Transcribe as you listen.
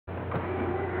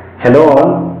Hello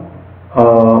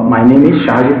all, my name is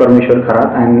Shahaji Parmeshwar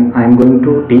Kharat and I am going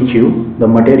to teach you the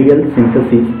Material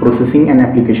Synthesis Processing and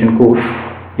Application course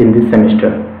in this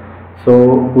semester.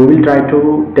 So we will try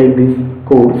to take this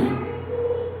course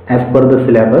as per the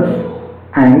syllabus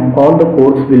and all the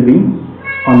course will be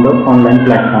on the online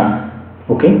platform.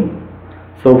 Okay.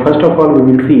 So first of all we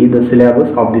will see the syllabus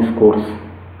of this course.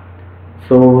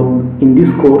 So in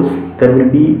this course there will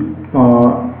be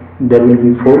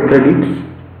 4 credits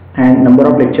and number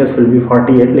of lectures will be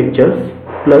 48 lectures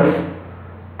plus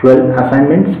 12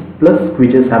 assignments plus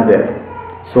quizzes are there.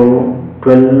 So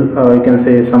 12 you can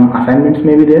say some assignments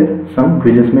may be there, some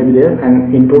quizzes may be there,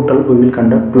 and in total we will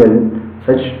conduct 12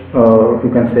 such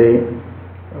you can say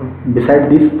beside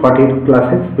these 48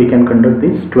 classes we can conduct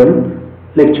these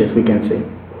 12 lectures we can say.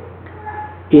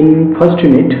 In first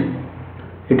unit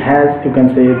it has, you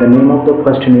can say, the name of the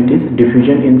first unit is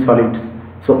diffusion in solids.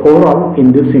 So overall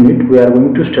in this unit we are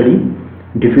going to study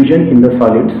diffusion in the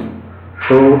solids.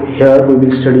 So here we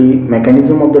will study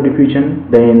mechanism of the diffusion,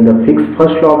 then the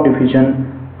first law of diffusion,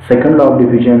 second law of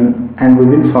diffusion, and we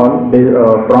will solve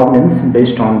problems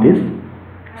based on this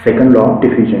second law of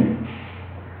diffusion.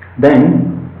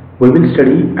 Then we will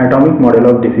study atomic model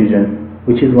of diffusion,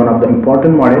 which is one of the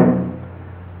important model.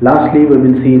 Lastly we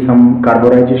will see some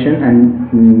carburization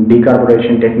and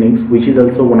decarbonization techniques, which is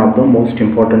also one of the most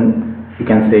important, you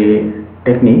can say,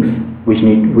 techniques which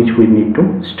we need to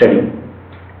study.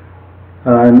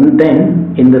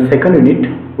 Then in the second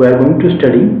unit we are going to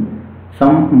study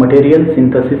some material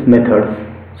synthesis methods.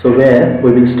 So where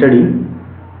we will study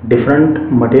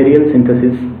different material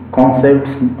synthesis concepts.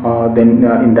 Then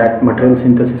in that material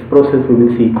synthesis process we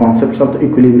will see concepts of the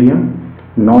equilibrium,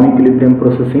 non-equilibrium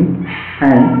processing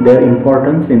and their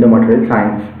importance in the material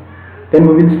science. Then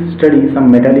we will study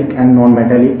some metallic and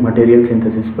non-metallic material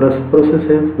synthesis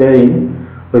processes, wherein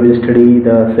we will study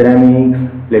the ceramics,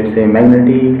 let's say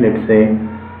magnetic, let's say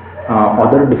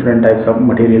other different types of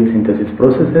material synthesis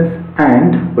processes,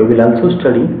 and we will also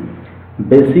study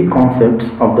basic concepts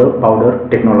of the powder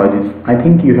technologies. I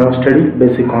think you have studied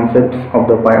basic concepts of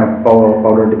the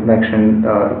powder diffraction,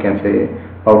 you can say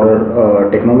powder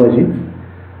technologies,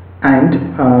 and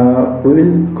we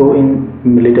will go in a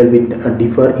little bit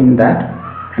deeper in that,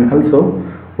 and also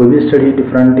we will study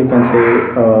different, you can say,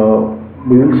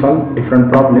 we will solve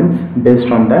different problems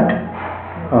based on that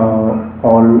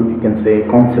all, you can say,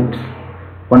 concepts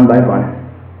one by one.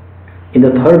 In the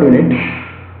third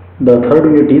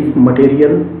unit is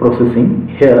material processing.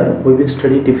 Here we will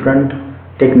study different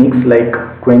techniques like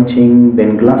quenching,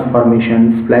 then glass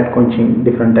formations, flat quenching,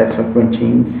 different types of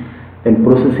quenching, then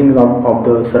processing of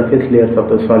the surface layers of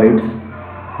the solids,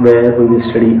 where we will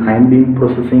study ion beam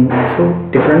processing. So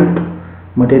different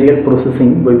material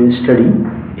processing we will study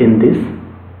in this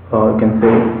you can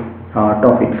say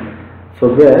topic.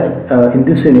 So where in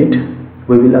this unit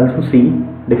we will also see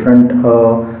different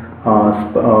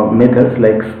methods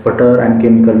like sputter and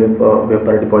chemical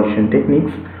vapor deposition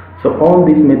techniques. So all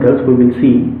these methods we will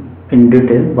see in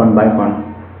detail one by one.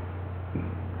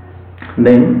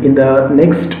 Then in the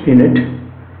next unit,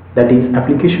 that is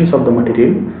applications of the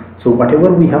material. So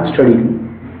whatever we have studied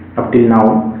up till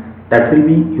now, that will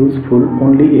be useful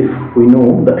only if we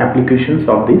know the applications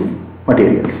of these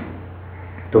materials.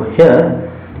 So here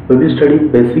we will study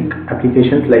basic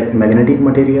applications like magnetic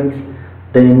materials.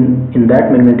 Then in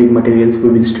that magnetic materials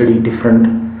we will study different,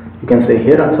 you can say,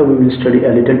 here also we will study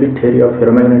a little bit theory of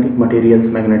ferromagnetic materials,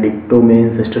 magnetic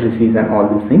domains, hysteresis and all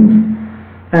these things.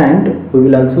 And we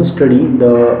will also study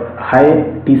the high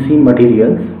TC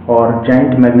materials or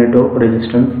giant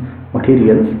magneto-resistance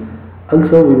materials.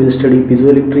 Also we will study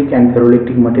piezoelectric and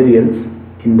ferroelectric materials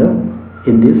in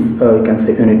this you can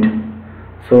say unit.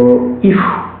 So if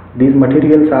these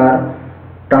materials are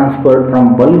transferred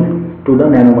from bulk to the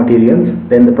nanomaterials,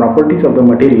 then the properties of the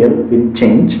material will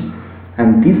change,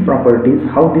 and these properties,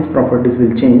 how these properties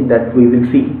will change, that we will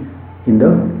see in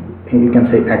the, you can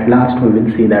say, at last we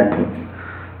will see that things.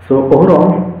 So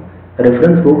overall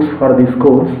reference books for this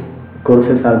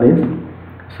courses are this.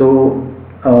 So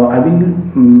I will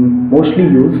mostly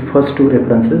use first two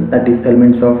references, that is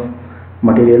Elements of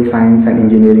Material Science and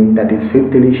Engineering, that is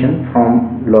 5th edition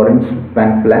from Lawrence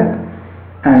Van Vleck,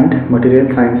 and Material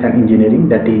Science and Engineering,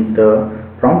 that is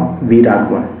from V.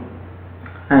 Raghavan.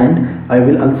 And I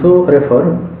will also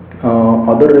refer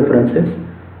other references.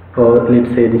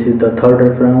 Let's say this is the third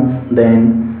reference.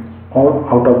 Then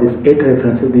out of these 8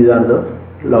 references, these are the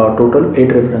total 8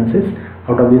 references.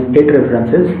 Out of these 8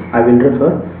 references, I will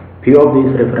refer few of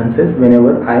these references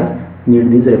whenever I need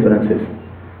these references.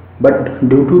 But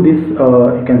due to this,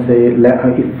 you can say,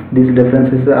 if these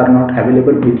references are not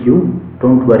available with you,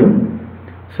 don't worry.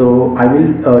 So I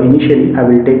will initially I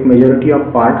will take majority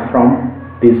of part from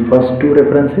these first two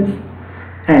references,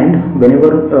 and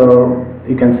whenever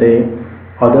you can say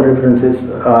other references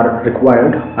are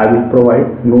required, I will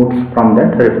provide notes from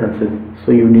that references,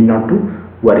 so you need not to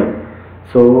worry.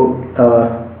 So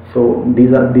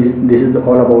this is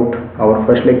all about our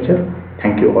first lecture.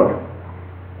 Thank you all.